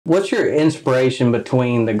What's your inspiration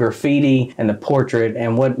between the graffiti and the portrait,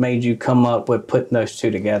 and what made you come up with putting those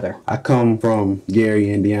two together? I come from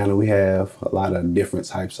Gary, Indiana. We have a lot of different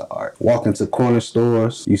types of art. Walk into corner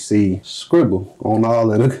stores, you see scribble on all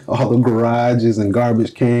the garages and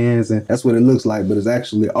garbage cans, and that's what it looks like, but it's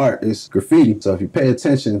actually art. It's graffiti. So if you pay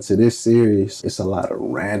attention to this series, it's a lot of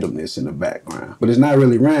randomness in the background, but it's not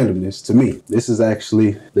really randomness to me. This is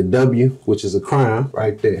actually the W, which is a crown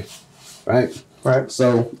right there, right? Right.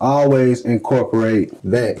 So I always incorporate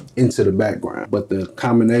that into the background. But the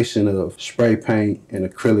combination of spray paint and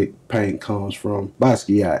acrylic paint comes from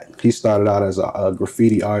Basquiat. He started out as a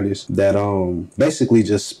graffiti artist that basically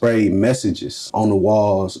just sprayed messages on the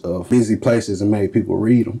walls of busy places and made people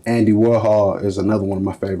read them. Andy Warhol is another one of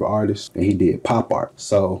my favorite artists, and he did pop art.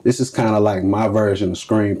 So this is kind of like my version of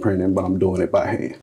screen printing, but I'm doing it by hand.